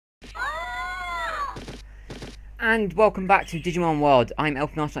And welcome back to Digimon World. I'm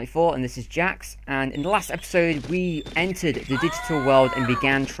Elfin94 and this is Jax, and in the last episode we entered the digital world and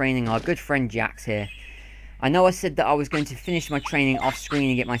began training our good friend Jax here. I know I said that I was going to finish my training off screen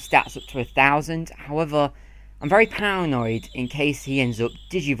and get my stats up to 1,000, however, I'm very paranoid in case he ends up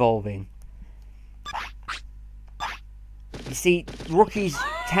digivolving. You see, rookies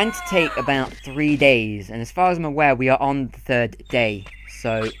tend to take about 3 days, and as far as I'm aware we are on the 3rd day,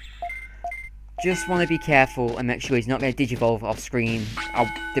 so just want to be careful and make sure he's not going to digivolve off screen.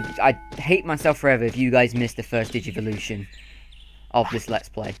 I'd hate myself forever if you guys missed the first digivolution of this Let's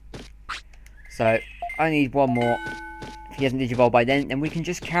Play. So, I need one more. If he hasn't digivolved by then we can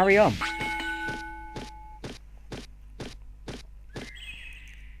just carry on.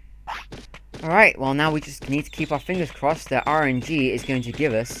 Alright, well now we just need to keep our fingers crossed that RNG is going to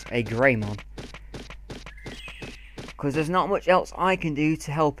give us a Greymon. Because there's not much else I can do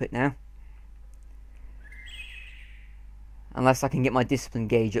to help it now. Unless I can get my discipline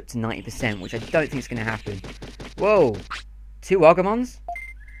gauge up to 90%, which I don't think is going to happen. Whoa! 2 Agumons?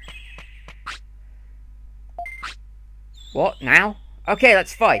 What? Now? Okay,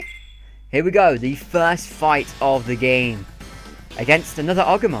 let's fight. Here we go, the first fight of the game. Against another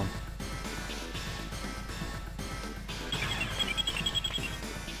Agumon.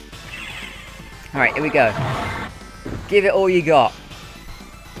 Alright, here we go. Give it all you got.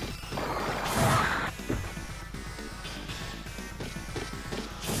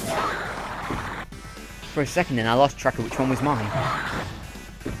 For a second then I lost track of which one was mine.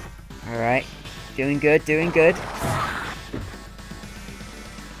 Alright. Doing good, doing good.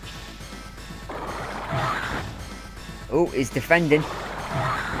 Oh, he's defending.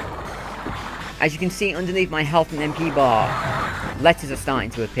 As you can see underneath my health and MP bar, letters are starting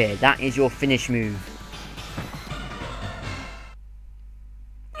to appear. That is your finish move.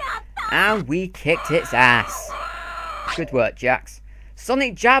 And we kicked its ass. Good work, Jax.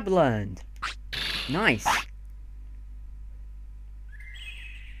 Sonic Jab learned. Nice.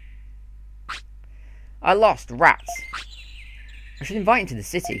 I lost. Rats. I should invite him to the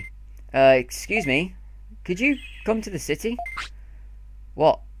city. Excuse me. Could you come to the city?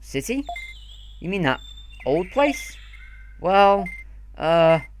 What? City? You mean that old place? Well,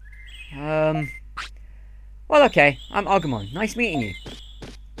 well, okay. I'm Agumon. Nice meeting you.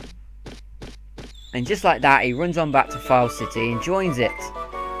 And just like that, he runs on back to File City and joins it.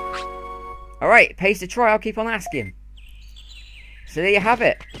 Alright, pays to try, I'll keep on asking. So there you have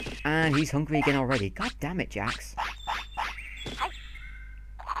it. And he's hungry again already. God damn it, Jax.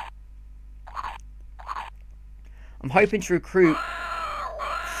 I'm hoping to recruit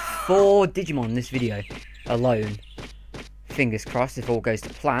 4 Digimon in this video alone. Fingers crossed if all goes to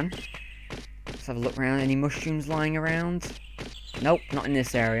plan. Let's have a look around. Any mushrooms lying around? Nope, not in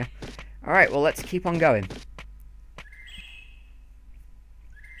this area. Alright, well let's keep on going.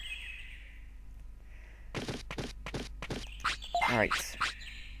 Alright.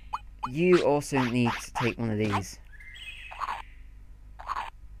 You also need to take one of these.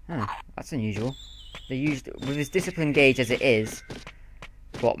 Huh, that's unusual. They used, with his discipline gauge as it is,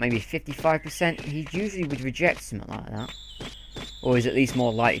 what, maybe 55%? He usually would reject something like that. Or is at least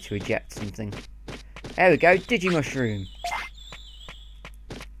more likely to reject something. There we go, Digimushroom.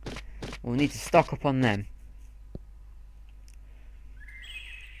 We'll need to stock up on them.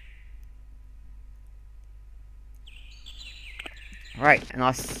 Right, and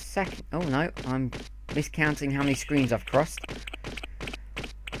our second... Oh no, I'm miscounting how many screens I've crossed.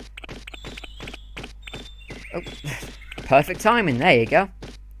 Oh, perfect timing, there you go.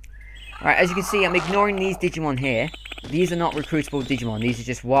 Alright, as you can see, I'm ignoring these Digimon here. These are not recruitable Digimon, these are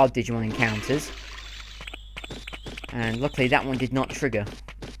just wild Digimon encounters. And luckily that one did not trigger.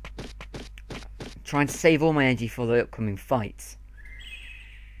 I'm trying to save all my energy for the upcoming fights.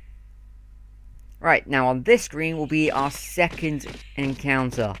 Right, now on this screen will be our second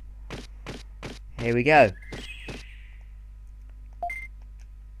encounter. Here we go.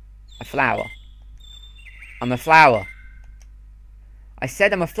 A flower. I'm a flower. I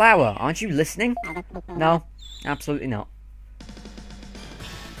said I'm a flower. Aren't you listening? No, absolutely not.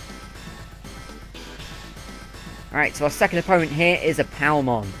 Alright, so our second opponent here is a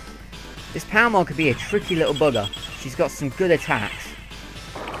Palmon. This Palmon could be a tricky little bugger. She's got some good attacks.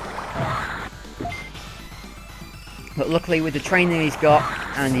 But luckily with the training he's got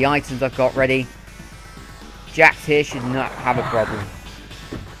and the items I've got ready, Jax here should not have a problem.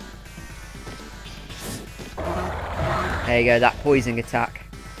 There you go, that poison attack.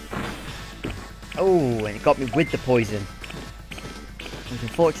 Oh, and it got me with the poison. Which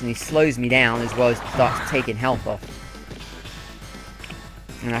unfortunately slows me down as well as starts taking health off.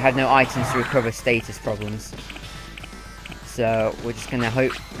 And I have no items to recover status problems. so we're just gonna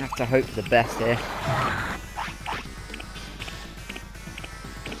have to hope for the best here.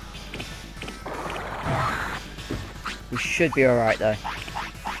 We should be alright though.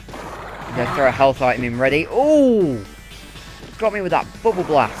 I'm gonna throw a health item in ready. Ooh! Got me with that bubble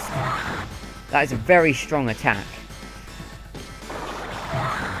blast. That is a very strong attack.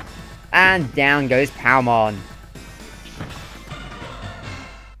 And down goes Palmon.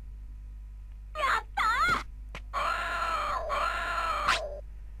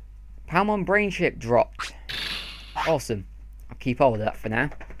 Palmon brain chip dropped. Awesome. I'll keep hold of that for now.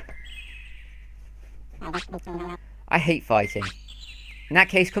 I hate fighting. In that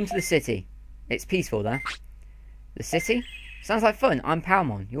case, come to the city. It's peaceful there. The city? Sounds like fun. I'm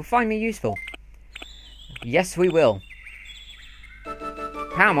Palmon. You'll find me useful. Yes, we will.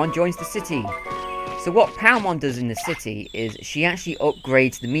 Palmon joins the city. So what Palmon does in the city is she actually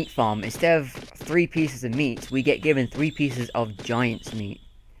upgrades the meat farm. Instead of 3 pieces of meat, we get given 3 pieces of giant's meat,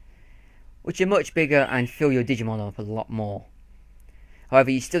 which are much bigger and fill your Digimon up a lot more.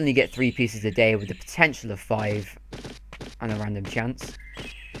 However, you still only get 3 pieces a day with the potential of 5 on a random chance.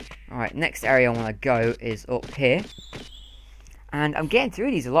 Alright, next area I want to go is up here. And I'm getting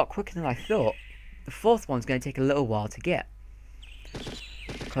through these a lot quicker than I thought. The 4th one's going to take a little while to get,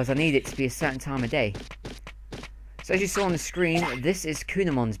 because I need it to be a certain time of day. So as you saw on the screen, this is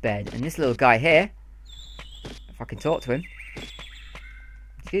Kunamon's bed. And this little guy here, if I can talk to him.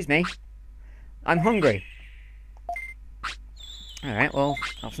 Excuse me. I'm hungry. Alright, well,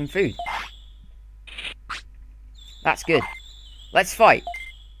 have some food. That's good. Let's fight.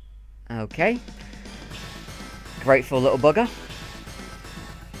 Okay. Grateful little bugger.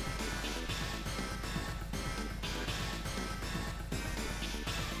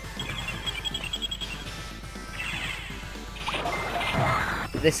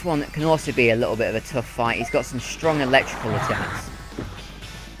 This one can also be a little bit of a tough fight. He's got some strong electrical attacks.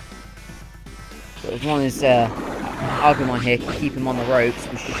 But as long as Agumon here can keep him on the ropes,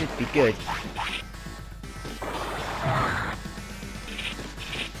 we should be good.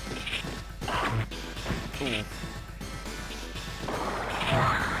 Ooh.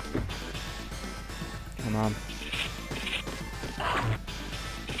 Come on.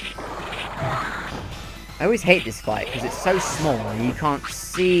 I always hate this fight because it's so small and you can't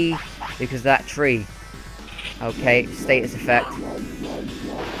see because of that tree. Okay, status effect.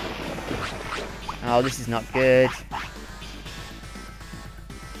 Oh, this is not good.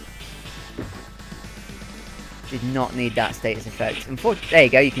 Did not need that status effect. Unfortunately, there you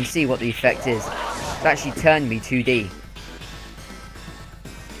go, you can see what the effect is. It's actually turned me 2D.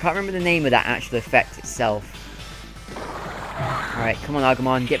 Can't remember the name of that actual effect itself. Alright, come on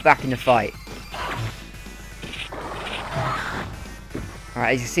Agumon, get back in the fight.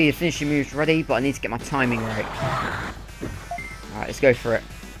 Alright, as you see, the finishing move's ready, but I need to get my timing right. Alright, let's go for it.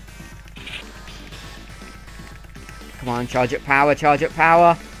 Come on, charge up power, charge up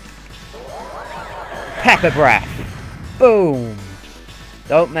power. Pepper breath. Boom.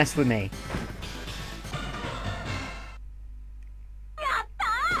 Don't mess with me.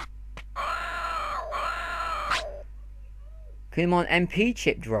 Kumon MP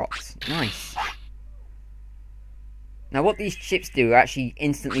chip drops. Nice. Now what these chips do are actually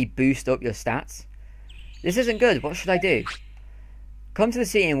instantly boost up your stats. This isn't good. What should I do? Come to the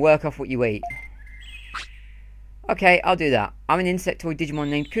city and work off what you eat. Okay, I'll do that. I'm an insectoid Digimon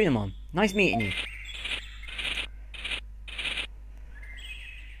named Kunamon. Nice meeting you.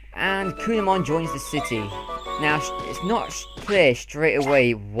 And Kunamon joins the city. Now, it's not clear straight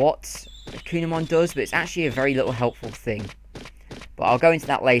away what Kunamon does, but it's actually a very little helpful thing. But I'll go into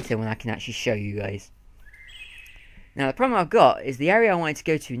that later when I can actually show you guys. Now, the problem I've got is the area I wanted to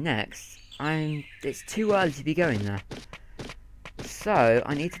go to next, it's too early to be going there. So,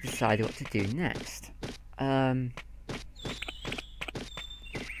 I need to decide what to do next.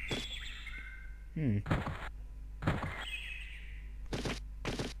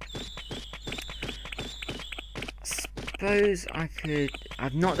 Suppose I could...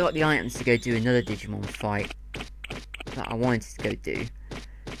 I've not got the items to go do another Digimon fight that I wanted to go do.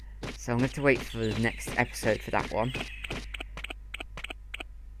 So I'm going to have to wait for the next episode for that one.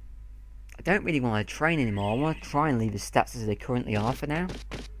 I don't really want to train anymore. I want to try and leave the stats as they currently are for now.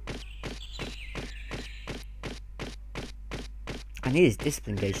 I need his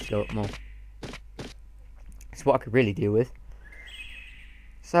discipline gauge to go up more. That's what I could really deal with.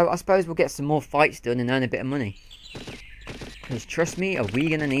 So I suppose we'll get some more fights done and earn a bit of money. Because trust me, are we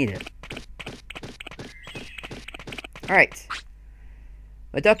going to need it? Alright.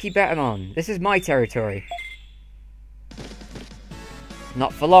 Madoki Betamon, this is my territory.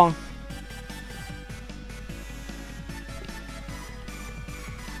 Not for long.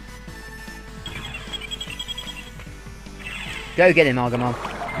 Go get him, Agumon.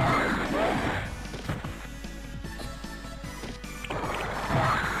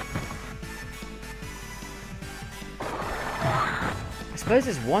 I suppose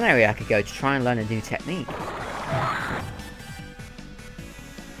there's one area I could go to try and learn a new technique.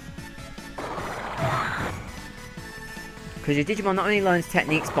 Because your Digimon not only learns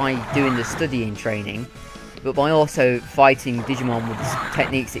techniques by doing the studying training, but by also fighting Digimon with the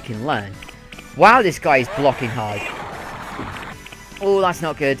techniques it can learn. Wow, this guy is blocking hard. Oh, that's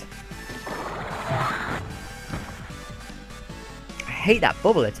not good. I hate that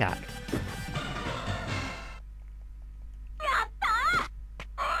bubble attack.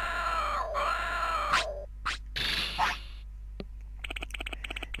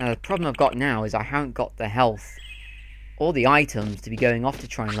 Now, the problem I've got now is I haven't got the health or the items to be going off to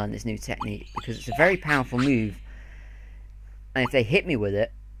try and learn this new technique, because it's a very powerful move, and if they hit me with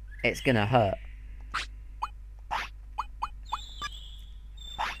it, it's gonna hurt.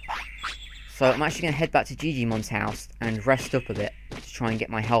 So I'm actually gonna head back to Digimon's house and rest up a bit to try and get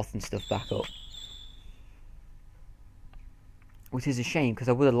my health and stuff back up. Which is a shame, because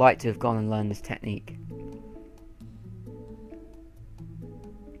I would have liked to have gone and learned this technique.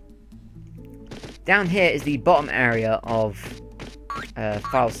 Down here is the bottom area of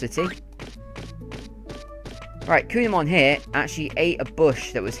File City. Right, Kunamon here actually ate a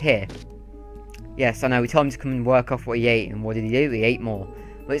bush that was here. Yes, I know, we told him to come and work off what he ate, and what did he do? He ate more.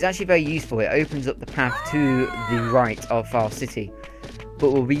 But it's actually very useful. It opens up the path to the right of File City.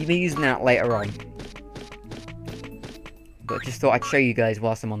 But we'll be using that later on. But just thought I'd show you guys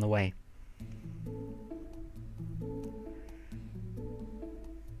whilst I'm on the way.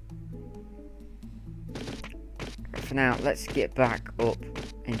 For now, let's get back up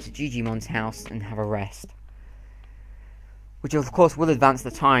into Digimon's house and have a rest. Which of course will advance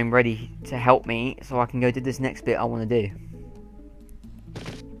the time ready to help me, so I can go do this next bit I want to do.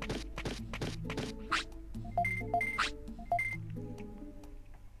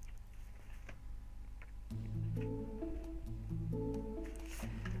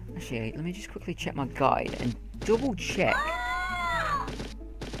 Actually, let me just quickly check my guide and double check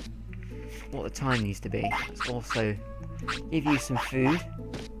what the time needs to be. Let's also give you some food.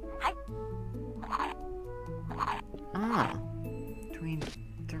 Ah, between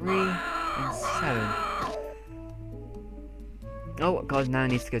 3 and 7. Oh god, now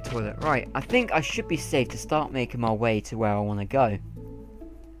needs to go to the toilet. Right, I think I should be safe to start making my way to where I want to go.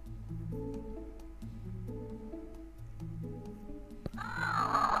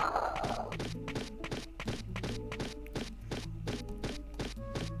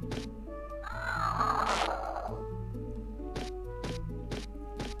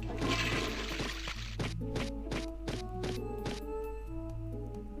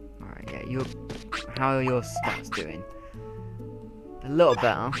 How are your stats doing? A little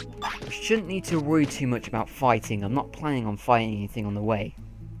better. I shouldn't need to worry too much about fighting. I'm not planning on fighting anything on the way.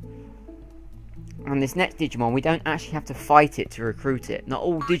 And this next Digimon, we don't actually have to fight it to recruit it. Not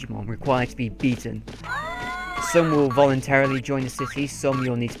all Digimon require to be beaten. Some will voluntarily join the city, some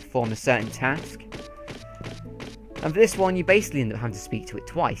you'll need to perform a certain task. And for this one, you basically end up having to speak to it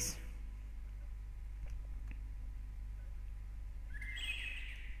twice.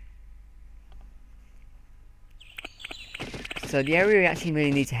 So the area we actually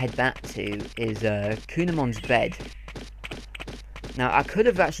really need to head back to is Kunamon's bed. Now, I could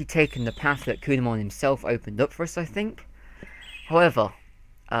have actually taken the path that Kunamon himself opened up for us, I think. However,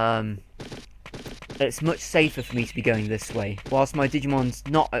 it's much safer for me to be going this way. Whilst my Digimon's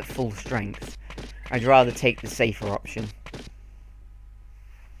not at full strength, I'd rather take the safer option.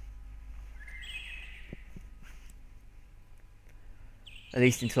 At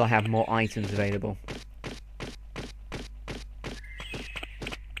least until I have more items available.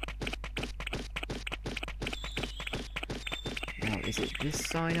 Is it this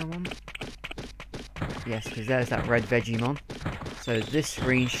side I want? Yes, because there's that red Vegemon. So this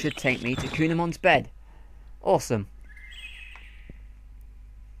screen should take me to Kunamon's bed. Awesome.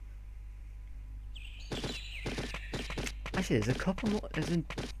 Actually, there's a couple more. I was going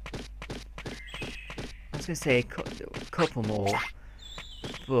to say a couple more,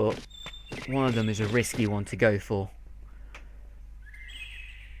 but one of them is a risky one to go for.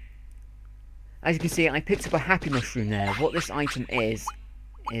 As you can see, I picked up a happy mushroom there. What this item is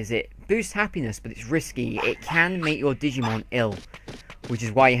it boosts happiness, but it's risky. It can make your Digimon ill, which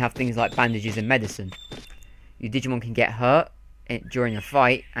is why you have things like bandages and medicine. Your Digimon can get hurt during a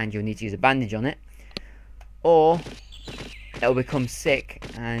fight, and you'll need to use a bandage on it. Or, it'll become sick,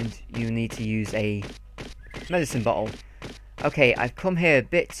 and you need to use a medicine bottle. Okay, I've come here a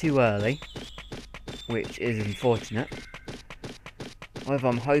bit too early, which is unfortunate. However,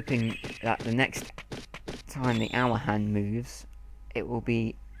 I'm hoping that the next time the hour hand moves, it will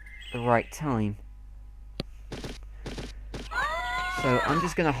be the right time. So I'm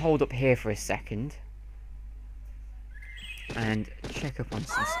just going to hold up here for a second and check up on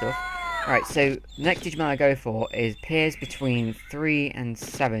some stuff. Alright, so the next Digimon I go for is appears between 3 and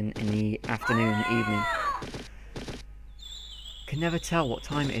 7 in the afternoon and evening. Can never tell what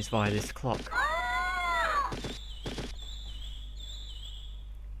time it is via this clock.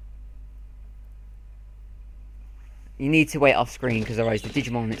 You need to wait off screen because otherwise the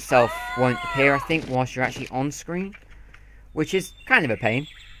Digimon itself won't appear, I think, whilst you're actually on screen. Which is kind of a pain.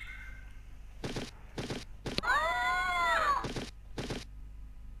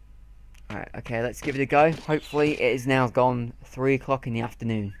 Alright, okay, let's give it a go. Hopefully it is now gone 3 o'clock in the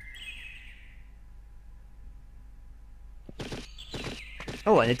afternoon.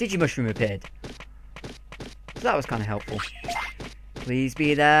 Oh, and a Digimushroom appeared. So that was kind of helpful. Please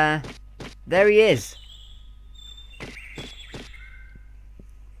be there. There he is.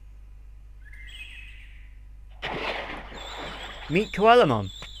 Meet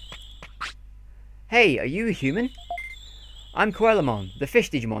Koalamon. Hey, are you a human? I'm Koalamon, the fish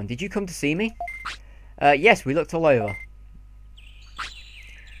Digimon. Did you come to see me? Yes, we looked all over.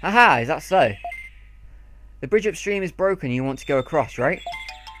 Haha, is that so? The bridge upstream is broken, you want to go across, right?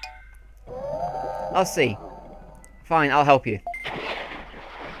 I'll see. Fine, I'll help you.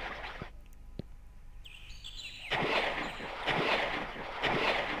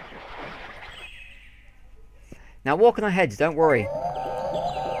 Now walk on our heads, don't worry.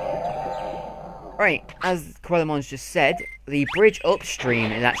 Right, as Koalamon's just said, the bridge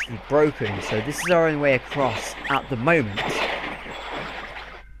upstream is actually broken, so this is our only way across at the moment.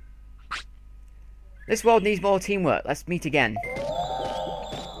 This world needs more teamwork, let's meet again.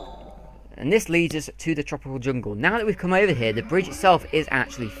 And this leads us to the tropical jungle. Now that we've come over here, the bridge itself is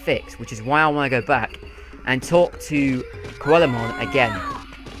actually fixed, which is why I want to go back and talk to Koalamon again.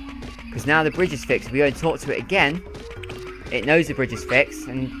 Because now the bridge is fixed, we go and talk to it again, it knows the bridge is fixed,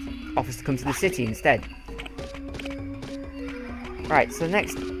 and offers to come to the city instead. Right, so the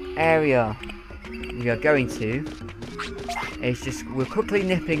next area we are going to is just, we're quickly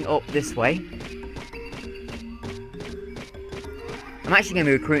nipping up this way. I'm actually going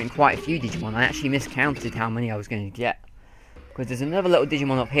to be recruiting quite a few Digimon. I actually miscounted how many I was going to get. Because there's another little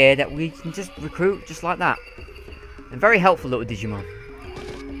Digimon up here that we can just recruit just like that. A very helpful little Digimon.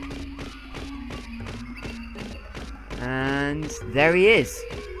 And there he is.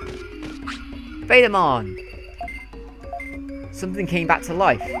 Betamon! Something came back to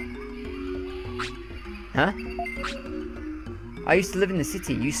life. Huh? I used to live in the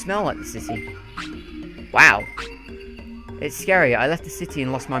city. You smell like the city. Wow. It's scary. I left the city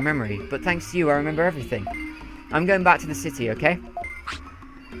and lost my memory. But thanks to you, I remember everything. I'm going back to the city, okay?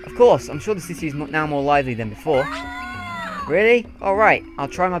 Of course. I'm sure the city is now more lively than before. Really? Alright. I'll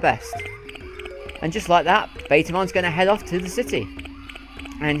try my best. And just like that, Betamon's going to head off to the city.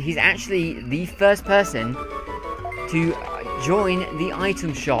 And he's actually the first person to join the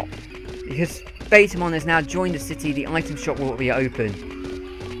item shop. Because Betamon has now joined the city, the item shop will be open.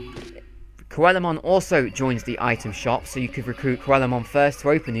 Koalamon also joins the item shop, so you could recruit Koalamon first to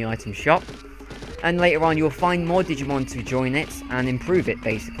open the item shop. And later on you'll find more Digimon to join it and improve it,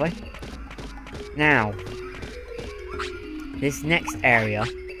 basically. Now, this next area...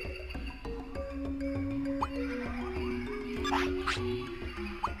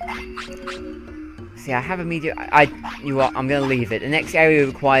 See, I have immediate... You know what, I'm going to leave it. The next area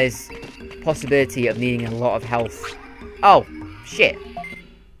requires possibility of needing a lot of health. Oh, shit.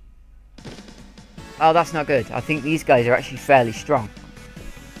 Oh, that's not good. I think these guys are actually fairly strong.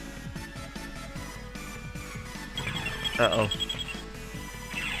 Uh-oh.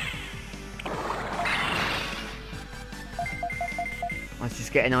 Let's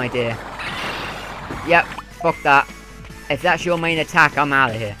just get an idea. Yep, fuck that. If that's your main attack, I'm out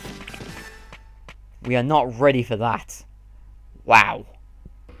of here. We are not ready for that. Wow.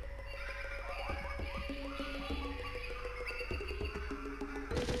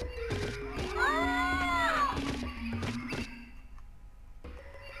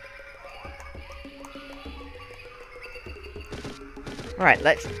 Alright,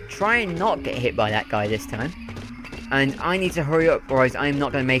 let's try and not get hit by that guy this time. And I need to hurry up, or else I'm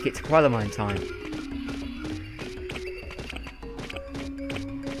not going to make it to Koalamon in time.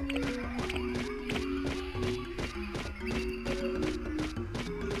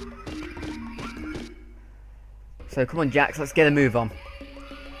 So come on, Jax, let's get a move on.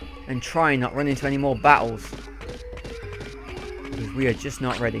 And try and not run into any more battles. Because we are just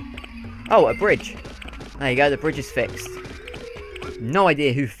not ready. Oh, a bridge. There you go, the bridge is fixed. No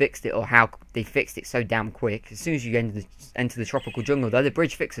idea who fixed it or how they fixed it so damn quick. As soon as you enter the tropical jungle, though, the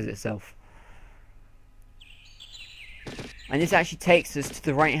bridge fixes itself. And this actually takes us to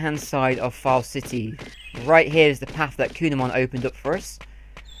the right-hand side of File City. Right here is the path that Kunamon opened up for us.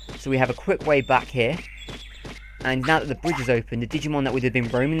 So we have a quick way back here. And now that the bridge is open, the Digimon that would have been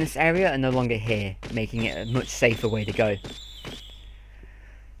roaming this area are no longer here, making it a much safer way to go.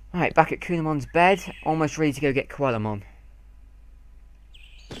 Alright, back at Kunamon's bed, almost ready to go get Koalamon.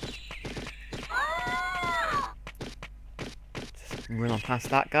 Just run on past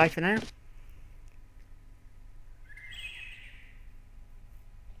that guy for now.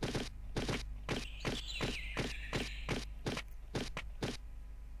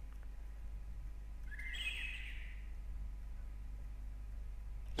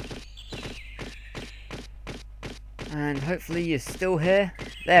 And hopefully you're still here.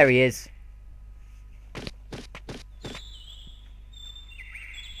 There he is.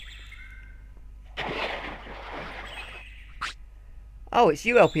 Oh, it's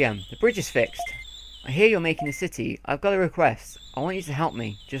you, LPM. The bridge is fixed. I hear you're making a city. I've got a request. I want you to help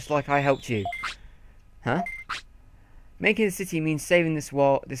me, just like I helped you. Huh? Making a city means saving this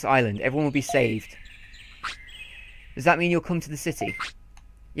island. Everyone will be saved. Does that mean you'll come to the city?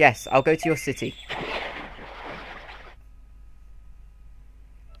 Yes, I'll go to your city.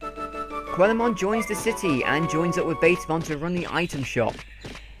 Quellamon joins the city and joins up with Betamon to run the item shop.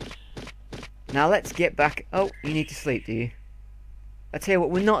 Now let's get back... Oh, you need to sleep, do you? I tell you what,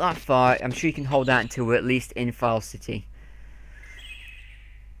 we're not that far. I'm sure you can hold out until we're at least in File City.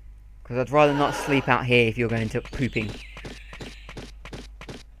 Because I'd rather not sleep out here if you're going to end up pooping.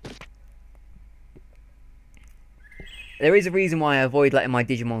 There is a reason why I avoid letting my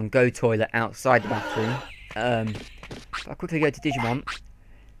Digimon go toilet outside the bathroom. I'll quickly go to Digimon.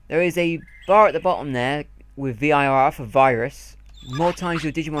 There is a bar at the bottom there with VIR for virus. The more times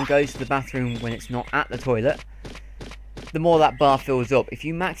your Digimon goes to the bathroom when it's not at the toilet, the more that bar fills up. If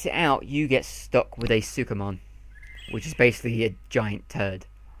you max it out, you get stuck with a Sukamon, which is basically a giant turd.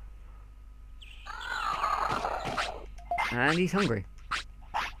 And he's hungry.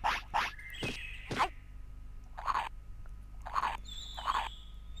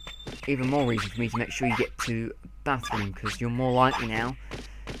 Even more reason for me to make sure you get to the bathroom, because you're more likely now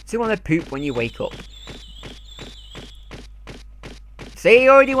to want to poop when you wake up. See, he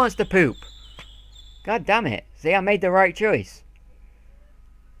already wants to poop. God damn it. See, I made the right choice.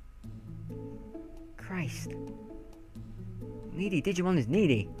 Christ. Needy. Digimon is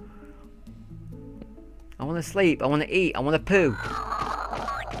needy. I want to sleep. I want to eat. I want to poo.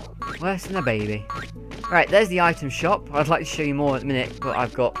 Worse than a baby. Right, there's the item shop. I'd like to show you more in a minute, but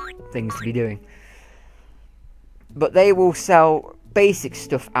I've got things to be doing. But they will sell basic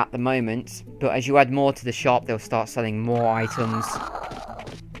stuff at the moment, but as you add more to the shop, they'll start selling more items.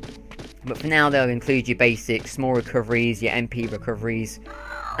 But for now, they'll include your basic small recoveries, your MP recoveries,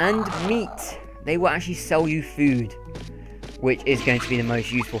 and meat. They will actually sell you food, which is going to be the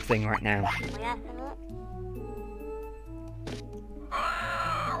most useful thing right now.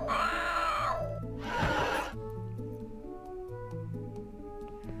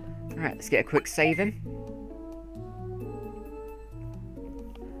 Alright, let's get a quick save in.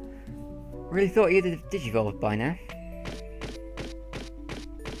 Really thought you'd have digivolved by now.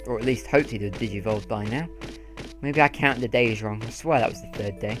 Or at least hoped he'd have digivolved by now. Maybe I counted the days wrong. I swear that was the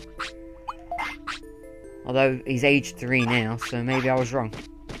 3rd day. Although he's age 3 now, so maybe I was wrong.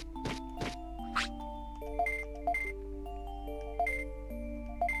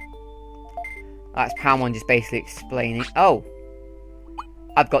 That's Palmon just basically explaining. Oh!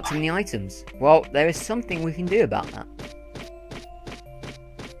 I've got too many items. Well, there is something we can do about that.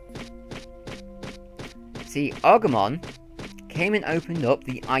 See, Agumon came and opened up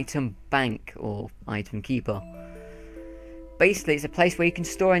the item bank, or item keeper. Basically, it's a place where you can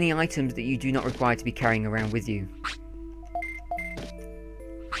store any items that you do not require to be carrying around with you.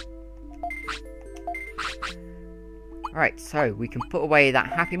 Right, so we can put away that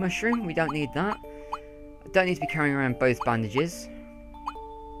happy mushroom. We don't need that. I don't need to be carrying around both bandages.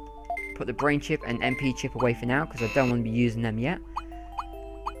 Put the brain chip and MP chip away for now, because I don't want to be using them yet.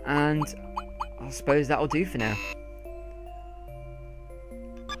 And I suppose that'll do for now.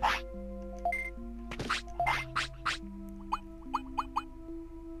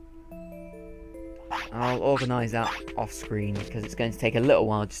 I'll organise that off screen, because it's going to take a little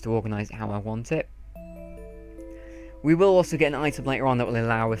while just to organise it how I want it. We will also get an item later on that will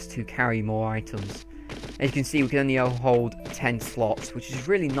allow us to carry more items. As you can see, we can only hold 10 slots, which is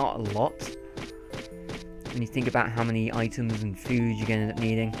really not a lot when you think about how many items and food you're going to end up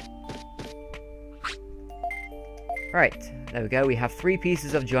needing. Right, there we go. We have 3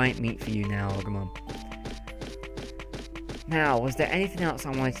 pieces of giant meat for you now, Agumon. Now, was there anything else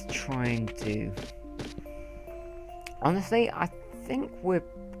I wanted to try and do? Honestly, I think we're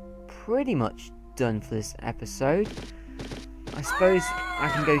pretty much done for this episode. I suppose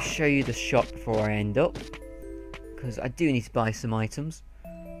I can go show you the shop before I end up, because I do need to buy some items.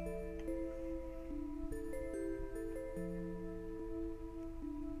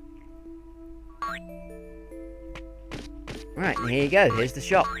 Right, here you go, here's the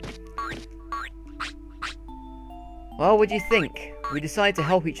shop. Well, what do you think? We decided to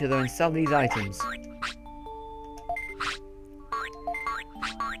help each other and sell these items.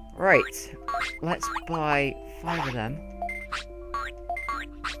 Right, let's buy 5 of them.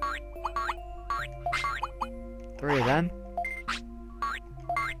 3 of them.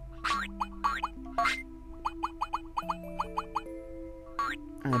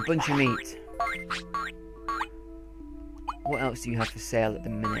 And a bunch of meat. What else do you have for sale at the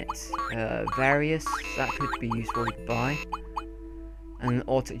minute? Various, that could be useful to buy. And an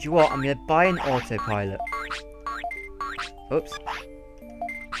auto, do you know what? I'm going to buy an autopilot. Oops.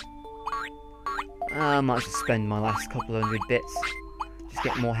 I might as well spend my last couple of 100 bits. Just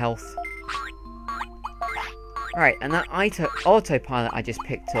get more health. Right, and that autopilot I just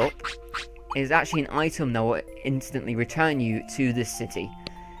picked up is actually an item that will instantly return you to this city.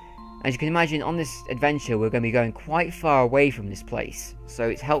 As you can imagine, on this adventure we're going to be going quite far away from this place, so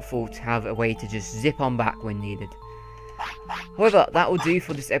it's helpful to have a way to just zip on back when needed. However, that will do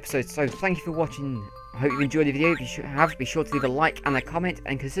for this episode, so thank you for watching. I hope you've enjoyed the video. If you have, be sure to leave a like and a comment,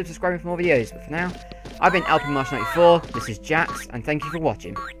 and consider subscribing for more videos. But for now, I've been LP Marsh 94, this is Jax, and thank you for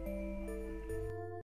watching.